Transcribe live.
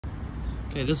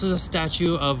Okay, this is a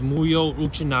statue of Mujo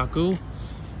Ulqinaku,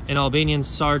 an Albanian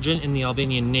sergeant in the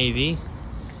Albanian Navy.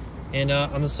 And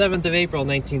on the 7th of April,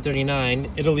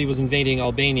 1939, Italy was invading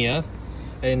Albania.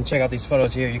 And check out these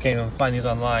photos here. You can't even find these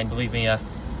online. Believe me,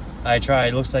 I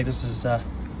tried. It looks like this is part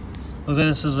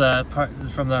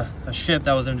from a ship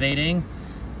that was invading.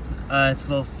 It's a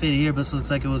little faded here, but this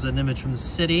looks like it was an image from the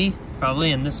city,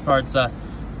 probably. And this part's a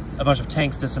bunch of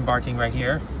tanks disembarking right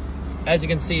here. As you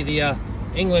can see, the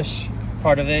English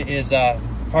part of it is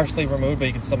partially removed, but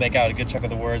you can still make out a good chunk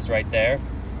of the words right there.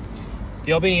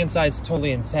 The Albanian side is totally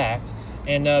intact,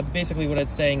 and basically what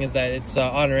it's saying is that it's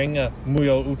honoring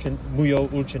Mujo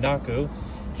Ulqinaku,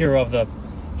 hero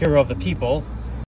of the people.